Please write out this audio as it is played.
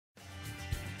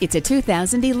It's a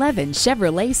 2011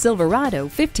 Chevrolet Silverado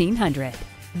 1500.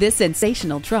 This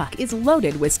sensational truck is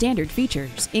loaded with standard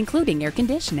features, including air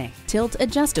conditioning,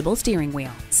 tilt-adjustable steering wheel,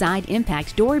 side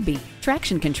impact door beam,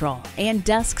 traction control, and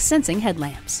dusk sensing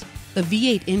headlamps. The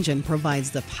V8 engine provides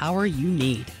the power you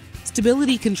need.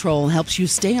 Stability control helps you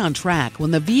stay on track when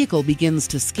the vehicle begins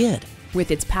to skid. With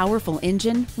its powerful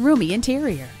engine, roomy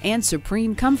interior, and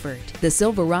supreme comfort, the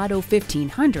Silverado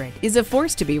 1500 is a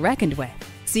force to be reckoned with.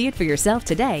 See it for yourself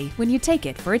today when you take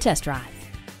it for a test drive.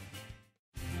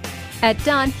 At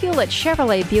Don Hewlett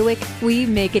Chevrolet Buick, we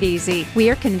make it easy. We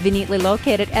are conveniently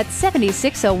located at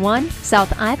 7601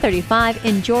 South I-35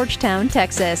 in Georgetown,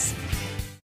 Texas.